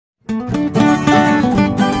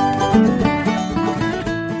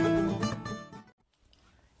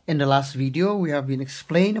In the last video, we have been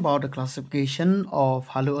explained about the classification of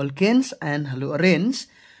haloalkanes and haloarenes,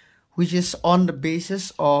 which is on the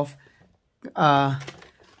basis of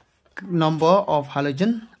number of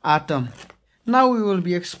halogen atom. Now we will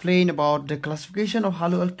be explain about the classification of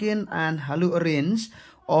haloalkane and haloarenes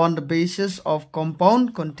on the basis of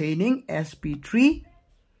compound containing Sp3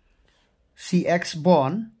 CX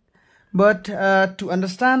bond. But to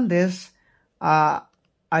understand this, I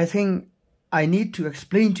think I need to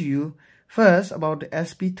explain to you first about the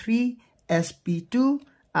Sp3, Sp2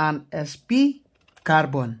 and Sp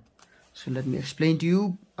carbon. So let me explain to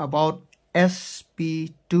you about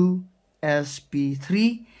Sp2,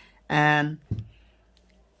 Sp3 and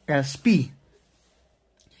Sp.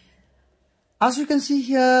 As you can see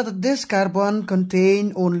here, that this carbon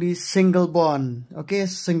contain only single bond. Okay,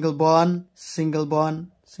 single bond, single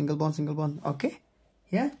bond, single bond, single bond. Okay,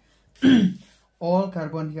 yeah. All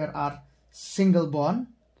carbon here are single bond.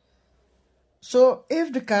 So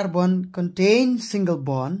if the carbon contains single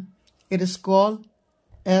bond, it is called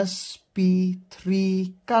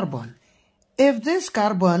Sp3 carbon. If this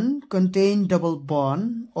carbon contain double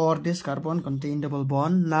bond, or this carbon contain double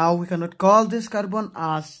bond, now we cannot call this carbon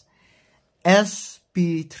as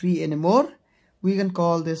Sp3 anymore. We can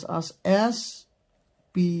call this as Sp2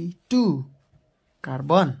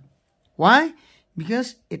 carbon. Why?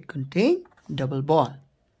 Because it contain double bond.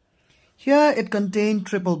 Here it contain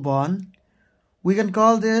triple bond. We can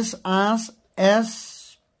call this as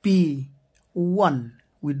Sp1.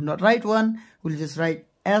 We do not write one, we'll just write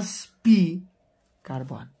Sp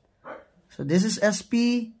carbon. So this is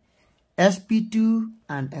Sp, Sp2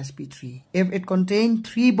 and Sp3. If it contain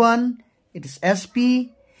three bond, it is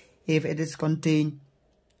Sp. If it is contain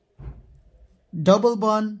double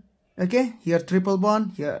bond, okay, here triple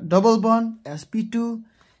bond, here double bond, Sp2,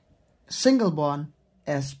 single bond,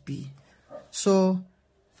 Sp. So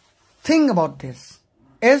think about this.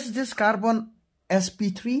 Is this carbon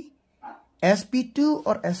Sp3, Sp2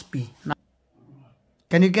 or Sp? Now,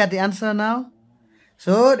 can you get the answer now?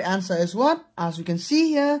 So the answer is what? As you can see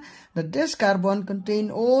here, that this carbon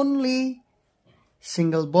contain only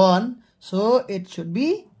single bond. So it should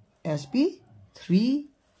be Sp3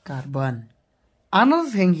 carbon. Another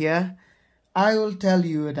thing here, I will tell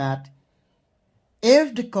you that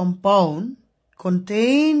if the compound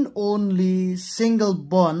contain only single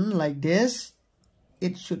bond like this,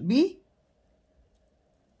 it should be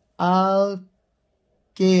alkane.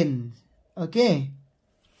 Okay,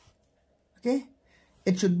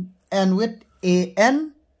 it should end with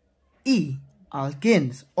ane,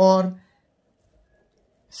 alkanes. Or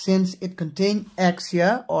since it contain X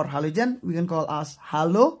here or halogen, we can call as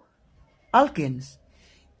haloalkanes.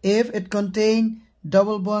 If it contain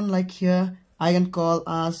double bond like here, I can call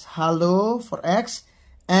as halo for X,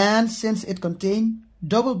 and since it contain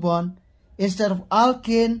double bond, instead of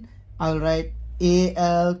alkane, I'll write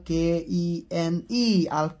alkene,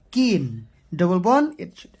 alkene. Double bond,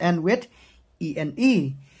 it should end with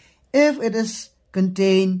ene. If it is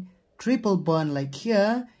contain triple bond like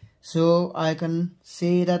here, so I can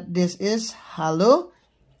say that this is halo,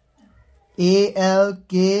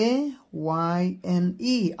 alkyne,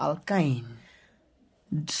 alkyne.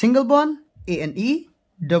 Single bond, ane,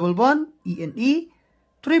 double bond, ene,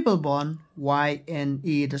 triple bond,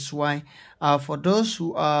 yne. That's why for those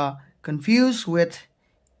who are confused with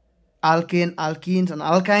alkane, alkenes and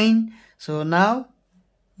alkyne, so now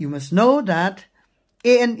you must know that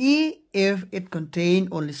ane if it contain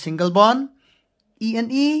only single bond,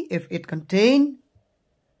 ene if it contain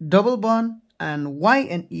double bond, and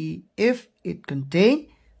yne if it contain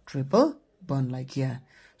triple bond like here.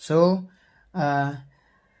 So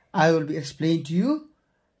I will be explaining to you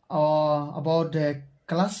about the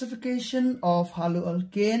classification of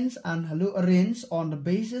haloalkanes and haloarenes on the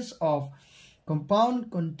basis of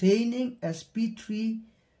compound containing Sp3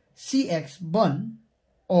 CX bond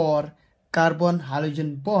or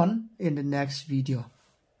carbon-halogen bond in the next video.